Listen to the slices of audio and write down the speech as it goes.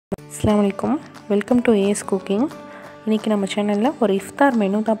अस्सलामु अलैकुम welcome to as cooking. இன்றைக்கி நம்ம சேனலில் ஒரு இஃப்தார்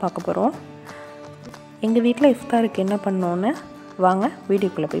மெனு தான் பார்க்க போகிறோம். எங்கள் வீட்டில் இஃப்தாருக்கு என்ன பண்ணோன்னு வாங்க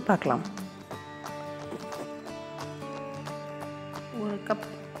வீடியோக்குள்ளே போய் பார்க்கலாம். ஒரு கப்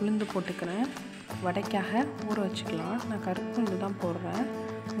உளுந்து போட்டுக்கிறேன். வடைக்காக ஊற வச்சுக்கலாம். நான் கருப்பு உளுந்து தான் போடுறேன்.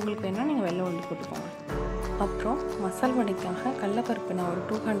 உங்களுக்கு வேணால் நீங்கள் வெள்ளை உளுந்து போட்டுக்கோங்க. அப்புறம் மசால் வடைக்காக கடலைப்பருப்பு நான் ஒரு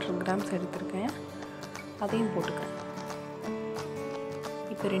 200 கிராம்ஸ் எடுத்திருக்கேன். அதையும் போட்டுக்கிறேன்.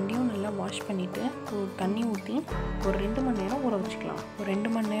 இப்போ ரெண்டையும் நல்லா வாஷ் பண்ணிவிட்டு ஒரு தண்ணி ஊற்றி ஒரு 2 மணி நேரம் ஊற வச்சுக்கலாம். ஒரு 2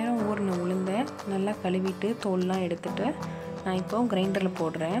 மணி நேரம் ஊறின உளுந்தை நல்லா கழுவிட்டு தோல்லாம் எடுத்துகிட்டு நான் இப்போ கிரைண்டரில்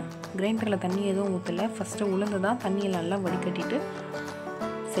போடுறேன். கிரைண்டரில் தண்ணி எதுவும் ஊற்றலை. ஃபஸ்ட்டு உளுந்து தான் தண்ணியை நல்லா வடிகட்டிட்டு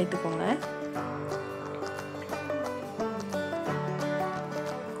சேர்த்துக்கோங்க.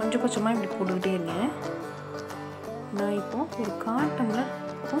 கொஞ்சம் கொஞ்சமாக இப்படி போட்டுக்கிட்டே இருங்க. நான் இப்போது ஒரு 1/4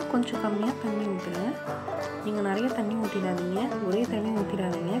 டம்ளருக்கும் கொஞ்சம் கம்மியாக தண்ணி ஊற்றுறேன். நீங்கள் நிறைய தண்ணி ஊற்றிடாதீங்க, ஒரே தண்ணி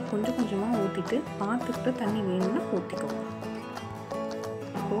ஊற்றிடாதீங்க. கொஞ்சம் கொஞ்சமாக ஊற்றிட்டு பார்த்துக்கிட்டு தண்ணி வேணும்னா ஊற்றிக்கோங்க.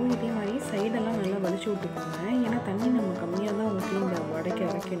 இப்போது இதே மாதிரி சைடெல்லாம் நல்லா வலிச்சு விட்டுக்கோங்க. ஏன்னா தண்ணி நம்ம கம்மியாக தான் ஊற்றி இந்த வடைக்கு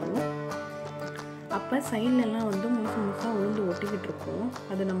அரைக்கணும். அப்போ சைட்லெல்லாம் முழுசு முழுசாக உளுந்து ஒட்டிக்கிட்டு இருக்கும்.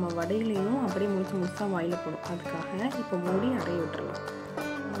 அது நம்ம வடையிலையும் அப்படியே முழுசு முழுசாக வாயில் போடும். அதுக்காக இப்போ மூடி அரைய விட்டுறலாம்.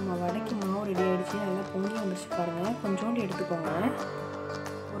 நம்ம வடைக்கு மாவு ரெடி ஆகிடுச்சு. நல்லா பொங்கி வந்துச்சு பாருங்கள். கொஞ்சோண்டு எடுத்துக்கோங்க.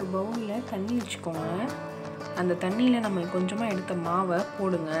 ஒரு பவுலில் தண்ணி வச்சுக்கோங்க. அந்த தண்ணியில் நம்ம கொஞ்சமாக எடுத்த மாவை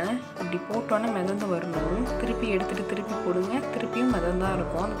போடுங்க. இப்படி போட்டோன்னே மிதந்து வரணும். திருப்பி எடுத்துகிட்டு திருப்பி போடுங்க. திருப்பியும் மிதந்தான்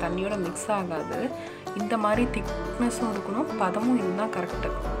இருக்கும். அந்த தண்ணியோட மிக்ஸ் ஆகாது. இந்த மாதிரி திக்னஸும் இருக்கணும், பதமும் இதுதான் கரெக்டு.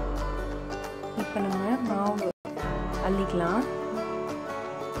 இப்போ நம்ம மாவு அள்ளிக்கலாம்.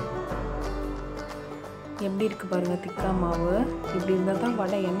 எப்படி இருக்குது பாருங்கள் திக்காக மாவு. இப்படி இருந்தால் தான்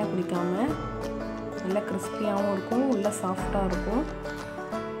வடை எண்ணெய் குடிக்காமல் நல்லா கிறிஸ்பியாகவும் இருக்கும், உள்ளே சாஃப்டாக இருக்கும்,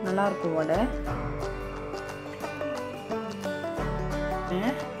 நல்லாயிருக்கும் வடை.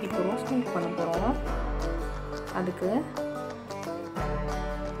 இப்போ ரோஸ்ட் மில்க் பண்ண போகிறோம். அதுக்கு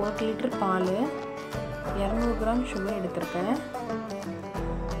 1 லிட்டர் பால், 200 கிராம் சுகர் எடுத்திருக்கேன்.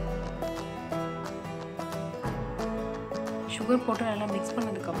 சுகர் போட்டு நல்லா மிக்ஸ்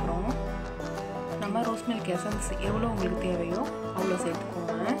பண்ணதுக்கப்புறம் நம்ம ரோஸ்ட் மில்க் எசன்ஸ் எவ்வளோ உங்களுக்கு தேவையோ அவ்வளோ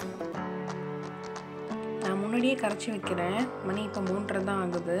சேர்த்துக்கோங்க. நான் முன்னாடியே கரைச்சி வைக்கிறேன். மணி இப்போ 3:30 தான்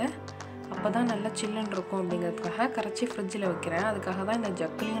ஆகுது. அப்போ தான் நல்லா சில்லுன்னு இருக்கும் அப்படிங்கிறதுக்காக கரைச்சி ஃப்ரிட்ஜில் வைக்கிறேன். அதுக்காக தான் இந்த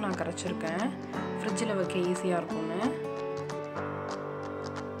ஜக்குலையும் நான் கரைச்சிருக்கேன், ஃப்ரிட்ஜில் வைக்க ஈஸியாக இருக்கும்னு.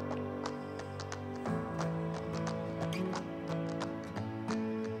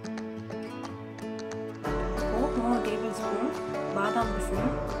 இப்போது 3 டேபிள் ஸ்பூன் பாதாம்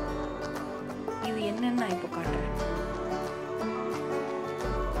பிசின். இது என்னன்னு நான் இப்போ காட்டுறேன்.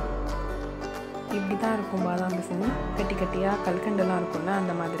 இப்படி தான் இருக்கும் பாதாம் பிசின். கட்டி கட்டியாக கல்கண்டெல்லாம் இருக்கும்ல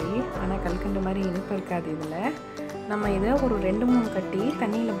அந்த மாதிரி. ஆனால் கல்கண்டு மாதிரி இனிப்பு இருக்காது இதில். நம்ம இதை ஒரு 2-3 கட்டி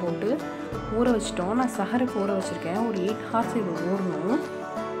தண்ணியில் போட்டு ஊற வச்சிட்டோம். நான் சஹருக்கு ஊற வச்சுருக்கேன். ஒரு 8 ஹார்ஸ் இது ஊறணும்.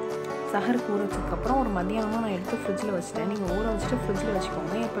 சஹருக்கு ஊற வச்சதுக்கப்புறம் ஒரு மதியானமாக நான் எடுத்து ஃப்ரிட்ஜில் வச்சுட்டேன். நீங்கள் ஊற வச்சுட்டு ஃப்ரிட்ஜில்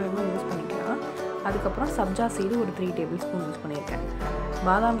வச்சுக்கோங்க, எப்போ வேணுமோ யூஸ் பண்ணிக்கலாம். அதுக்கப்புறம் சப்ஜா சீடு ஒரு 3 டேபிள் ஸ்பூன் யூஸ் பண்ணியிருக்கேன்.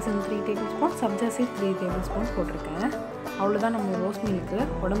 பாதாம் பிசின் 3 table spoon, sabja seed 3 table spoon போட்டிருக்கேன். அவ்வளோதான் நம்ம ரோஸ் மில்க்கு.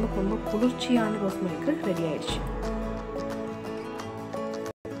 உடம்புக்கு ரொம்ப குளிர்ச்சியான ரோஸ் மில்க்கு ரெடி ஆயிடுச்சு.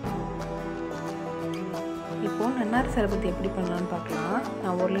 இப்போது நன்னாரி சர்பத்து எப்படி பண்ணலான்னு பார்க்கலாம்.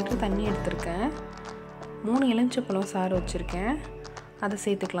 நான் 1 லிட்டர் தண்ணி எடுத்திருக்கேன். 3 எலுமிச்சைப்பழம் சாறு வச்சுருக்கேன். அதை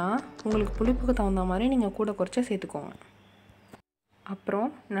சேர்த்துக்கலாம். உங்களுக்கு புளிப்புக்கு தகுந்த மாதிரி நீங்கள் கூட குறைச்சா சேர்த்துக்கோங்க. அப்புறம்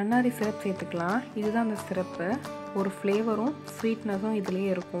நன்னாரி சிரப் சேர்த்துக்கலாம். இதுதான் அந்த சிரப்பு. ஒரு ஃப்ளேவரும் ஸ்வீட்னஸும்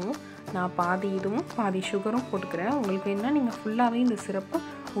இதுலேயே இருக்கும். நான் பாதி இதுவும் பாதி சுகரும் போட்டுக்கிறேன். உங்களுக்கு வேணுன்னா நீங்கள் ஃபுல்லாகவே இந்த சிரப்பை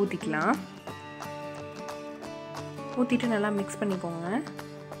ஊற்றிக்கலாம். ஊற்றிட்டு நல்லா மிக்ஸ் பண்ணிக்கோங்க.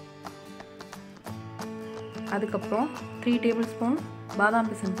 அதுக்கப்புறம் 3 டேபிள் ஸ்பூன் பாதாம்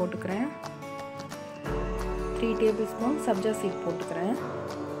பிசின் போட்டுக்கிறேன். 3 டேபிள் ஸ்பூன் சப்ஜா சீட் போட்டுக்கிறேன்.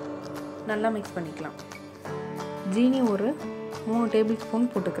 நல்லா மிக்ஸ் பண்ணிக்கலாம். ஜீனி ஒரு 3 டேபிள்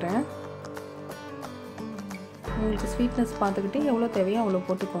ஸ்பூன் போட்டுக்கிறேன். உங்களுக்கு ஸ்வீட்னஸ் பார்த்துக்கிட்டு எவ்வளோ தேவையோ அவ்வளோ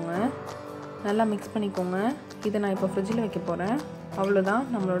போட்டுக்கோங்க. நல்லா மிக்ஸ் பண்ணிக்கோங்க. இதை நான் இப்போ ஃப்ரிட்ஜில் வைக்க போகிறேன். அவ்வளோதான்,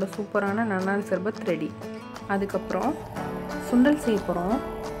 நம்மளோட சூப்பரான நன்னாரி சர்பத் ரெடி. அதுக்கப்புறம் சுண்டல் செய்ய போகிறோம்.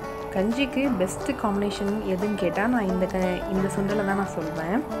 கஞ்சிக்கு பெஸ்ட்டு காம்பினேஷன் எதுன்னு கேட்டால் நான் இந்த சுண்டலை தான் நான்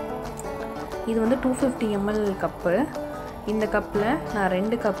சொல்வேன். இது 250 ml கப்பு. இந்த கப்பில் நான்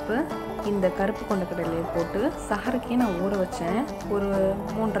 2 கப்பு இந்த கருப்பு கொண்ட கடலையை போட்டு சஹருக்கே நான் ஊற வச்சேன். ஒரு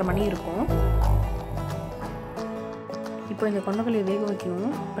 3:30 மணி இருக்கும். இப்போ இந்த கொண்டக்கடலையை வேக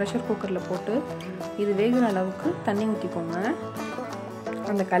வைக்கணும். ப்ரெஷர் குக்கரில் போட்டு இது வேகிற அளவுக்கு தண்ணி ஊற்றிக்கோங்க.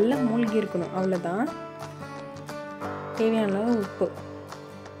 அந்த கல்லை மூழ்கி இருக்கணும், அவ்வளோதான். தேவையான அளவு உப்பு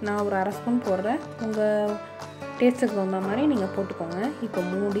நான் ஒரு 1/2 ஸ்பூன் போடுறேன். உங்கள் டேஸ்ட்டுக்கு தகுந்த மாதிரி நீங்கள் போட்டுக்கோங்க. இப்போ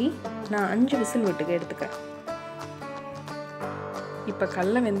மூடி நான் 5 விசில் விட்டுக்க எடுத்துக்கிறேன். இப்போ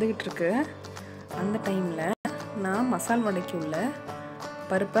கடலை வெந்துக்கிட்டு இருக்கு. அந்த டைமில் நான் மசால் வடைக்கு உள்ள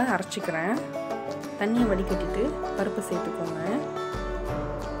பருப்பை அரைச்சிக்கிறேன். தண்ணியை வடிகட்டிட்டு பருப்பை சேர்த்துக்கோங்க.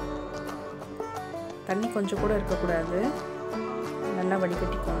 தண்ணி கொஞ்சம் கூட இருக்கக்கூடாது, நல்லா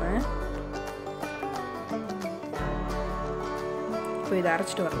வடிகட்டிக்கோங்க. இப்போ இதை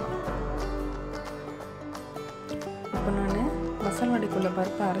அரைச்சிட்டு வரலாம். இப்போ நான் மசால் வடைக்குள்ள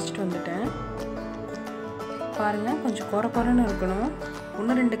பருப்பை அரைச்சிட்டு வந்துட்டேன். பாருங்கள், கொஞ்சம் குறன்னு இருக்கணும்.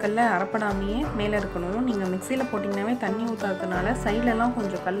 1-2 கல்லை அரைப்படாமையே மேலே இருக்கணும். நீங்கள் மிக்சியில் போட்டிங்கனாவே தண்ணி ஊற்றாததுனால சைட்லலாம்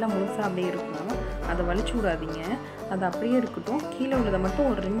கொஞ்சம் கல்லை முழுசாக அப்படியே இருக்கணும். அதை வலிச்சு விடாதீங்க, அது அப்படியே இருக்கட்டும். கீழே உள்ளதை மட்டும்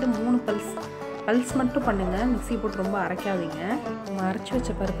ஒரு 2-3 பல்ஸ் மட்டும் பண்ணுங்கள். மிக்ஸி போட்டு ரொம்ப அரைக்காதீங்க. நம்ம அரைச்சி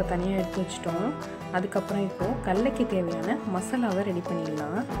வச்ச பருப்பை தனியாக எடுத்து வச்சிட்டோம். அதுக்கப்புறம் இப்போது கடலைக்கு தேவையான மசாலாவை ரெடி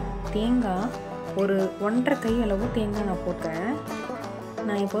பண்ணிடலாம். தேங்காய் ஒரு 1.5 கை அளவு தேங்காய் நான் போட்டேன்.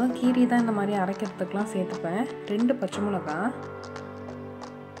 நான் இப்போ கீரி தான் இந்த மாதிரி அரைக்கிறதுக்கெலாம் சேர்த்துப்பேன். 2 பச்சை மிளகாய்,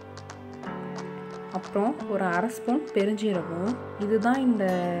 அப்புறம் ஒரு 1/2 ஸ்பூன் பெருஞ்சீரகம். இதுதான் இந்த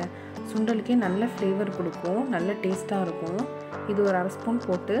சுண்டலுக்கே நல்ல ஃப்ளேவர் கொடுக்கும், நல்ல டேஸ்ட்டாக இருக்கும். இது ஒரு 1/2 ஸ்பூன்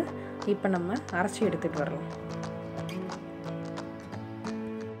போட்டு இப்போ நம்ம அரைச்சி எடுத்துகிட்டு வரலாம்.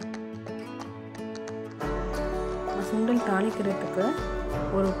 சுண்டல் தாளிக்கிறதுக்கு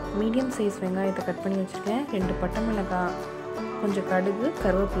ஒரு மீடியம் சைஸ் வெங்காயத்தை கட் பண்ணி வச்சுருக்கேன். 2 பட்டை மிளகாய், கொஞ்சம் கடுகு,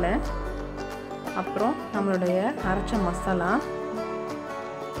 கருவேப்பிலை, அப்புறம் நம்மளுடைய அரைச்ச மசாலா,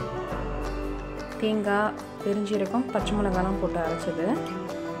 தேங்காய், பெருஞ்சீரகம், பச்சை மிளகாலாம் போட்டு அரைச்சது.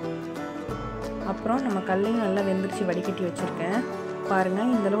 அப்புறம் நம்ம கடலையும் நல்லா வெந்துருச்சு, வடிகட்டி வச்சுருக்கேன்.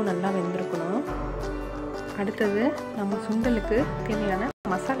 பாருங்கள், இந்தளவு நல்லா வெந்திருக்கணும். அடுத்தது நம்ம சுண்டலுக்கு தேவையான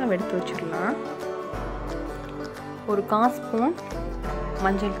மசாலா எடுத்து வச்சிடலாம். ஒரு 1/4 ஸ்பூன்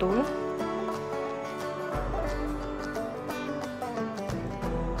மஞ்சள் தூள்,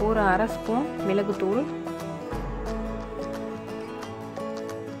 ஒரு 1/2 ஸ்பூன் மிளகுத்தூள்,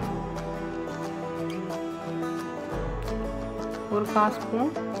 ஒரு 1/4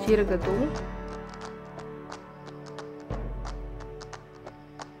 ஸ்பூன் சீரகத்தூள்,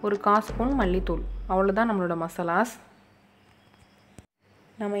 ஒரு 1/4 ஸ்பூன் மல்லித்தூள். அவ்வளோதான் நம்மளோட மசாலாஸ்.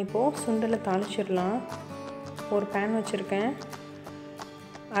 நம்ம இப்போது சுண்டலை தாளிச்சிடலாம். ஒரு பேன் வச்சுருக்கேன்.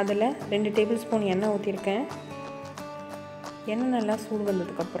 அதில் 2 டேபிள் ஸ்பூன் எண்ணெய் ஊற்றிருக்கேன். எண்ணெய் நல்லா சூடு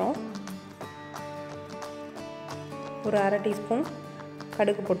வந்ததுக்கப்புறம் ஒரு 1/2 டீஸ்பூன்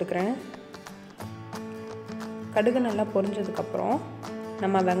கடுகு போட்டுக்கிறேன். கடுகு நல்லா பொரிஞ்சதுக்கப்புறம்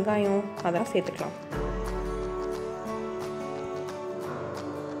நம்ம வெங்காயம் அதெல்லாம் சேர்த்துக்கலாம்.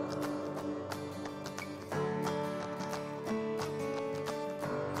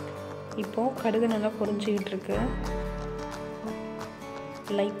 இப்போது கடுகு நல்லா பொரிஞ்சிக்கிட்டு இருக்கு.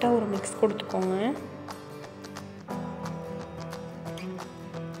 லைட்டாக ஒரு மிக்ஸ் கொடுத்துக்கோங்க.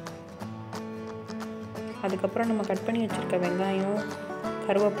 அதுக்கப்புறம் நம்ம கட் பண்ணி வச்சுருக்க வெங்காயம்,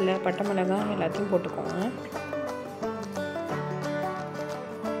 கருவேப்பிலை, பட்டை மிளகாய் எல்லாத்தையும் போட்டுக்கோங்க.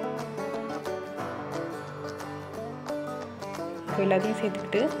 இப்போ எல்லாத்தையும்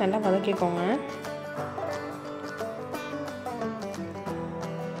சேர்த்துக்கிட்டு நல்லா வதக்கிக்கோங்க.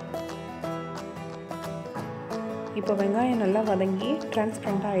 இப்போ வெங்காயம் நல்லா வதங்கி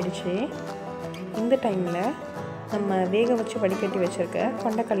டிரான்ஸ்பரண்ட்டாக ஆகிடுச்சு. இந்த டைமில் நம்ம வேக வச்சு வடிகட்டி வச்சுருக்க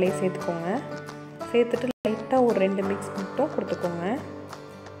கொண்டைக்கடலையை சேர்த்துக்கோங்க. சேர்த்துட்டு லைட்டாக ஒரு 2 மிக்ஸ் மட்டும் கொடுத்துக்கோங்க.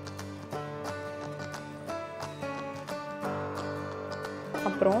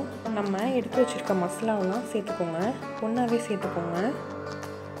 அப்புறம் நம்ம எடுத்து வச்சுருக்க மசாலாவெல்லாம் சேர்த்துக்கோங்க. ஒன்றாவே சேர்த்துக்கோங்க.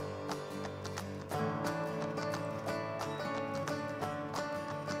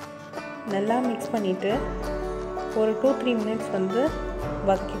 நல்லா மிக்ஸ் பண்ணிவிட்டு ஒரு 2-3 மினிட்ஸ் வந்து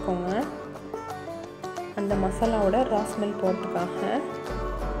வதக்கிக்கோங்க. அந்த மசாலாவோட ரா ஸ்மெல் போகிறதுக்காக.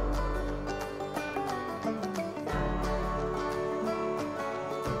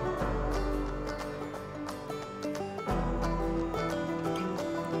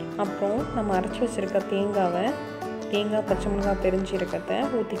 அப்புறம் நம்ம அரைச்சி வச்சுருக்க தேங்காய், பச்சை மிளகாய், பெருஞ்சீரகத்தை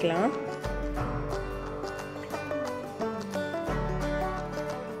ஊற்றிக்கலாம்.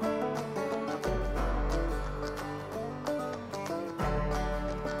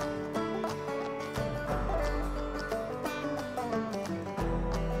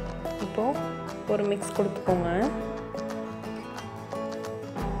 இப்போது ஒரு மிக்ஸ் கொடுத்துக்கோங்க.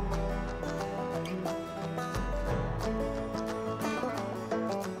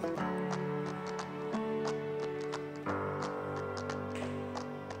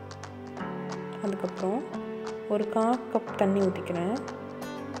 அதுக்கப்புறம் ஒரு 1/4 கப் தண்ணி ஊற்றிக்கிறேன்.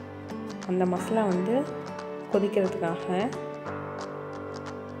 அந்த மசாலா வந்து கொதிக்கிறதுக்காக.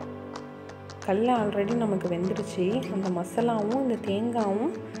 கடல ஆல்ரெடி நமக்கு வெந்துருச்சு. அந்த மசாலாவும் இந்த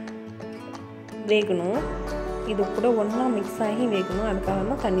தேங்காயும் வேகணும். இது கூட ஒன்றா மிக்ஸ் ஆகி வேகணும். அதுக்காக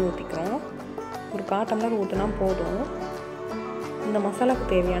தான் தண்ணி ஊற்றிக்கிறோம். ஒரு 1/4 டம்ளர் ஊற்றினா போதும். இந்த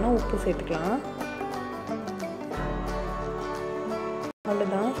மசாலாவுக்கு தேவையான உப்பு சேர்த்துக்கலாம்.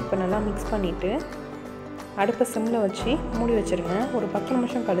 அவ்வளோதான். இப்போ நல்லா மிக்ஸ் பண்ணிவிட்டு அடுப்பை சிம்மில் வச்சு மூடி வச்சுருங்க. ஒரு 10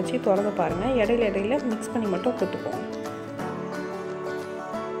 நிமிஷம் கழித்து திறந்து பாருங்கள். இடையில மிக்ஸ் பண்ணி மட்டும் கொடுத்துப்போம்.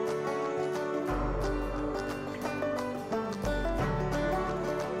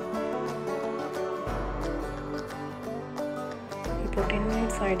 இப்போ 10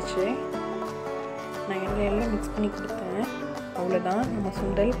 மினிட்ஸ் ஆகிடுச்சு. நான் எல்லாம் மிக்ஸ் பண்ணி கொடுத்தேன். அவ்வளோதான். நம்ம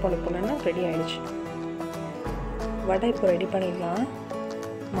சுண்டல் பொலன்னு ரெடி ஆகிடுச்சு. வடை இப்போ ரெடி பண்ணிடலாம்.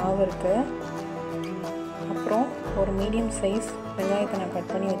 மாவு இருக்குது. அப்புறம் ஒரு மீடியம் சைஸ் வெங்காயத்தை நான்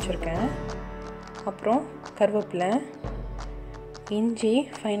கட் பண்ணி வச்சுருக்கேன். அப்புறம் கருவேப்பிலை, இஞ்சி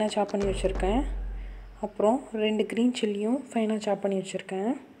ஃபைனாக சாப் பண்ணி வச்சுருக்கேன். அப்புறம் 2 க்ரீன் சில்லியும் ஃபைனாக சாப் பண்ணி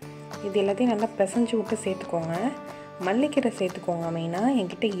வச்சுருக்கேன். இது எல்லாத்தையும் நல்லா பிசைஞ்சு விட்டு சேர்த்துக்கோங்க. மல்லிக்கீரை சேர்த்துக்கோங்க. மெயினாக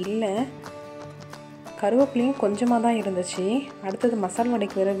என்கிட்ட இல்லை. கருவேப்பிலையும் கொஞ்சமாக தான் இருந்துச்சு. அடுத்தது மசால்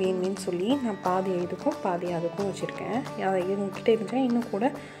வடைக்கு வேறு வேணும்னு சொல்லி நான் பாதி இதுக்கும் பாதி அதுக்கும் வச்சுருக்கேன். அதை எங்ககிட்ட இருந்துச்சுன்னா இன்னும்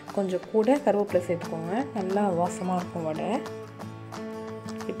கூட கொஞ்சம் கூட கருவேப்பிலை சேர்த்துக்கோங்க. நல்லா வாசமாக இருக்கும் வடை.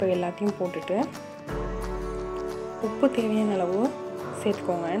 இப்போ எல்லாத்தையும் போட்டுட்டு உப்பு தேவையான அளவு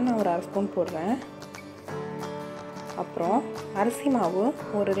சேர்த்துக்கோங்க. நான் ஒரு 1/2 ஸ்பூன் போடுறேன். அப்புறம் அரிசி மாவு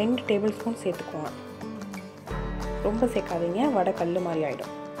ஒரு 2 டேபிள் ஸ்பூன் சேர்த்துக்கோங்க. ரொம்ப சேர்க்காதீங்க, வடை கல் மாதிரி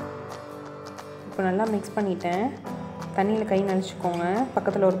ஆகிடும். இப்போ நல்லா மிக்ஸ் பண்ணிட்டேன். தண்ணியில் கை நனைச்சிக்கோங்க.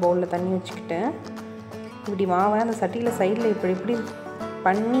 பக்கத்தில் ஒரு பவுலில் தண்ணி வச்சுக்கிட்டு இப்படி மாவை அந்த சட்டியில் சைடில் இப்படி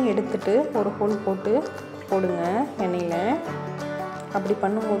பண்ணி எடுத்துட்டு ஒரு ஹோல் போட்டு போடுங்க எண்ணெயில். அப்படி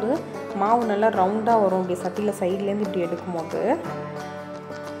பண்ணும்போது மாவு நல்லா ரவுண்டாக வரும். இப்படி சட்டியில் சைட்லேருந்து இப்படி எடுக்கும்போது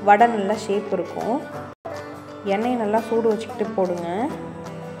வடை நல்லா ஷேப் இருக்கும். எண்ணெயை நல்லா சூடு வச்சுக்கிட்டு போடுங்க.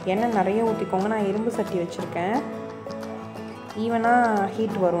 எண்ணெய் நிறைய ஊற்றிக்கோங்க. நான் இரும்பு சட்டி வச்சுருக்கேன். ஈவனாக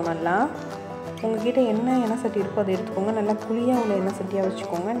ஹீட் வரும் நல்லா. உங்கள்கிட்ட எண்ணெய் சட்டி இருக்கோ அதை எடுத்துக்கோங்க. நல்லா குழியாக உள்ள எண்ணெய் சட்டியாக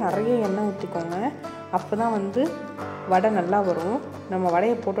வச்சுக்கோங்க. நிறைய எண்ணெய் ஊற்றிக்கோங்க. அப்போ தான் வடை நல்லா வரும். நம்ம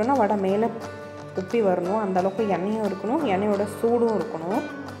வடையை போட்டோன்னா வடை மேலே உப்பி வரணும். அந்தளவுக்கு எண்ணெயும் இருக்கணும், எண்ணெயோட சூடும் இருக்கணும்.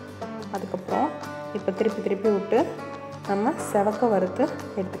 அதுக்கப்புறம் இப்போ திருப்பி விட்டு நம்ம செவக்க வறுத்து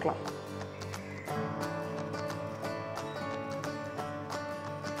எடுத்துக்கலாம்.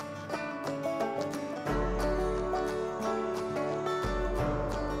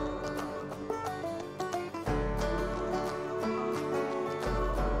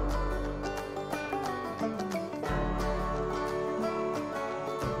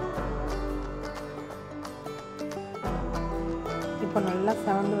 இப்போ நல்லா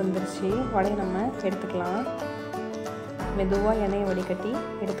செவந்து வந்துருச்சு. வடையை நம்ம எடுத்துக்கலாம். மெதுவாக எண்ணெயை வடிகட்டி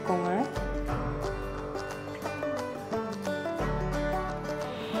எடுத்துக்கோங்க.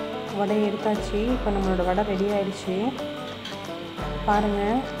 வடையை எடுத்தாச்சு. இப்போ நம்மளோட வடை ரெடி ஆகிடுச்சு.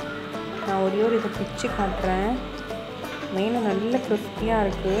 பாருங்கள், நான் ஒரே ஒரு இதை பிச்சு காட்டுறேன். மேலே நல்ல கிறிஸ்பியாக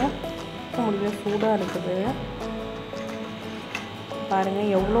இருக்குது. முடியல, சூடாக இருக்குது.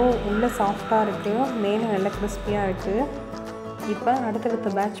 பாருங்கள் எவ்வளோ உள்ளே சாஃப்டாக இருக்குது, மேலே நல்ல கிறிஸ்பியாக இருக்குது. இப்போ அடுத்தடுத்த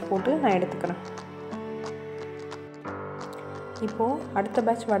பேட்ச் போட்டு நான் எடுத்துக்கிறேன். இப்போது அடுத்த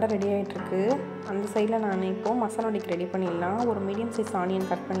பேட்ச் வடை ரெடி ஆகிட்டுருக்கு. அந்த சைடில் நான் இப்போது மசாலா வடைக்கு ரெடி பண்ணிடலாம். ஒரு மீடியம் சைஸ் ஆனியன்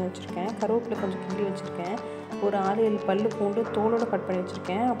கட் பண்ணி வச்சுருக்கேன். கருவேப்பிலை கொஞ்சம் கிள்ளி வச்சுருக்கேன். ஒரு 6-7 பல்லு பூண்டு தோலோடு கட் பண்ணி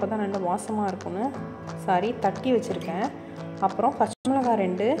வச்சுருக்கேன். அப்போ தான் நல்லா வாசமாக இருக்கும்னு தட்டி வச்சுருக்கேன். அப்புறம் பச்சை மிளகாய்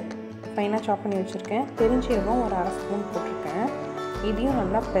 2 ஃபைனாக சாப் பண்ணி வச்சுருக்கேன். பெருஞ்சீரகம் ஒரு 1/2 ஸ்பூன் போட்டிருக்கேன். இதையும்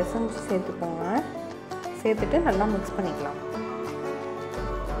நல்லா பிசைஞ்சு சேர்த்துக்கோங்க. சேர்த்துட்டு நல்லா மிக்ஸ் பண்ணிக்கலாம்.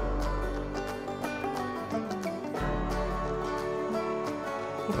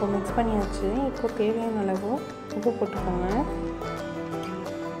 இப்போ மிக்ஸ் பண்ணியாச்சு. இப்போ தேவையான அளவு உப்பு போட்டுக்கோங்க.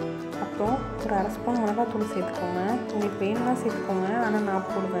 அப்புறம் ஒரு 1/2 ஸ்பூன் மிளகாத்தூள் சேர்த்துக்கோங்க. உங்களுக்கு வேணும்னா சேர்த்துக்கோங்க, ஆனால் நான்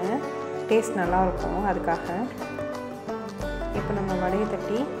போடுவேன், டேஸ்ட் நல்லாயிருக்கும் அதுக்காக. இப்போ நம்ம வடையை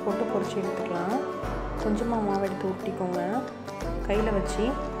தட்டி போட்டு பொரிச்சு எடுத்துக்கலாம். கொஞ்சமாக மாவு எடுத்து ஊற்றிக்கோங்க. கையில் வச்சு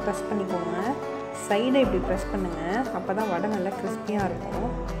ப்ரெஸ் பண்ணிக்கோங்க. சைடை இப்படி ப்ரெஸ் பண்ணுங்கள். அப்போ தான் வடை நல்லா கிறிஸ்பியாக இருக்கும்.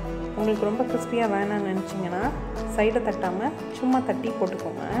 உங்களுக்கு ரொம்ப கிறிஸ்பியாக வேணாம்னு நினச்சிங்கன்னா சைடை தட்டாமல் சும்மா தட்டி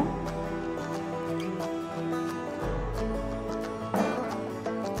போட்டுக்கோங்க.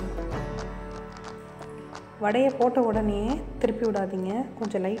 வடையை போட்ட உடனே திருப்பி விடாதீங்க.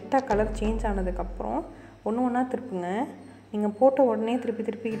 கொஞ்சம் லைட்டாக கலர் சேஞ்ச் ஆனதுக்கப்புறம் ஒன்று ஒன்றா திருப்புங்க. நீங்கள் போட்ட உடனே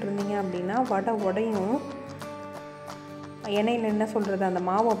திருப்பிக்கிட்டு இருந்தீங்க அப்படின்னா வடை உடையும். எண்ணெயில் என்ன சொல்கிறது, அந்த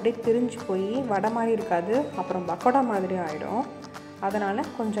மாவு அப்படியே பிரிஞ்சு போய் வடை மாதிரி இருக்காது, அப்புறம் பக்கோடா மாதிரி ஆகிடும். அதனால்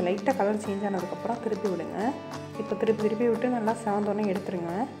கொஞ்சம் லைட்டாக கலர் சேஞ்ச் ஆனதுக்கப்புறம் திருப்பி விடுங்க. இப்போ திருப்பி விட்டு நல்லா செவந்தோடனே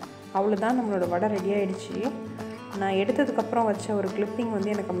எடுத்துருங்க. அவ்வளோதான், நம்மளோட வடை ரெடி ஆகிடுச்சு. நான் எடுத்ததுக்கப்புறம் வச்ச ஒரு கிளிப்பிங்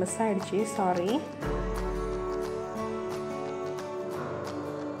வந்து எனக்கு மிஸ் ஆகிடுச்சு, சாரி.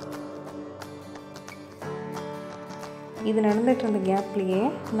 இது நடந்துகிட்டு இருந்த கேப்லேயே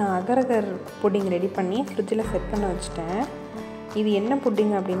நான் அகரகர் புட்டிங் ரெடி பண்ணி ஃப்ரிட்ஜில் செட் பண்ண வச்சுட்டேன். இது என்ன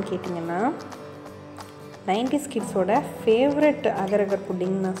புட்டிங் அப்படின்னு கேட்டிங்கன்னா 90s கிட்ஸோட ஃபேவரட் அகரகர்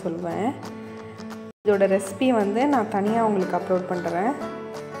புட்டிங் நான் சொல்வேன். இதோட ரெசிபி வந்து நான் தனியாக உங்களுக்கு அப்லோட் பண்ணுறேன்.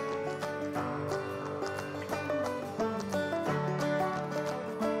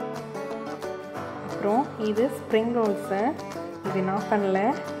 அப்புறம் இது ஸ்ப்ரிங் ரோல்ஸு. இது நான் பண்ணல,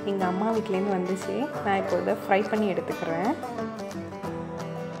 எங்கள் அம்மா வீட்டிலேருந்து வந்துச்சு. நான் இப்போ இதை ஃப்ரை பண்ணி எடுத்துக்கிறேன்.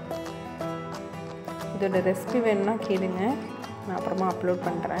 இதோட ரெசிபி வேணும்னா கேளுங்க, நான் அப்புறமா அப்லோட்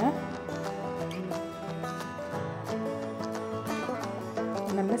பண்ணுறேன்.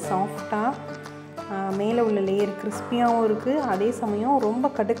 நல்ல சாஃப்டாக மேலே உள்ள லேயர் கிறிஸ்பியாகவும் இருக்குது, அதே சமயம் ரொம்ப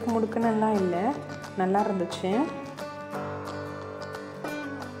கடுக்கு முடுக்குன்னெல்லாம் இல்லை, நல்லா இருந்துச்சு.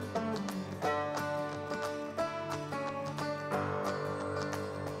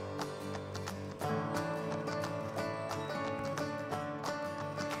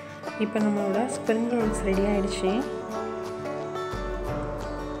 இப்போ நம்மளோட ஸ்ப்ரிங் ரோல்ஸ் ரெடி ஆகிடுச்சு.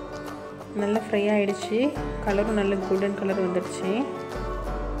 நல்லா ஃப்ரை ஆகிடுச்சு, கலரும் நல்ல கோல்டன் கலர் வந்துடுச்சு.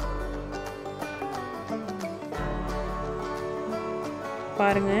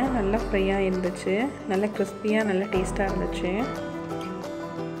 பாருங்கள், நல்லா ஃப்ரையாக இருந்துச்சு, நல்லா கிறிஸ்பியாக நல்லா டேஸ்ட்டாக இருந்துச்சு.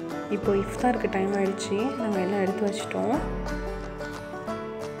 இப்போ இஃப்தாருக்கு டைம் ஆகிடுச்சு, நாங்கள் எல்லாம் எடுத்து வச்சிட்டோம்.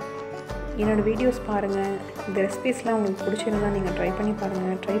 என்னோடய வீடியோஸ் பாருங்கள், இந்த ரெசிபீஸ்லாம் உங்களுக்கு பிடிச்சிருந்தா நீங்கள் ட்ரை பண்ணி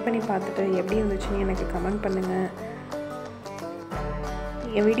பாருங்கள். ட்ரை பண்ணி பார்த்துட்டு எப்படி இருந்துச்சுன்னு எனக்கு கமெண்ட் பண்ணுங்கள்.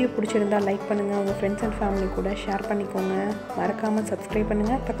 என் வீடியோ பிடிச்சிருந்தா லைக் பண்ணுங்கள், உங்கள் ஃப்ரெண்ட்ஸ் அண்ட் ஃபேமிலி கூட ஷேர் பண்ணிக்கோங்க. மறக்காமல் சப்ஸ்கிரைப்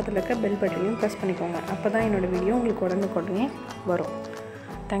பண்ணுங்கள், பக்கத்தில் இருக்க பெல் பட்டனையும் ப்ரெஸ் பண்ணிக்கோங்க. அப்போ தான் என்னோடய வீடியோ உங்களுக்கு உடனுக்குடனே வரும்.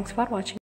 தேங்க்ஸ் ஃபார் வாட்சிங்.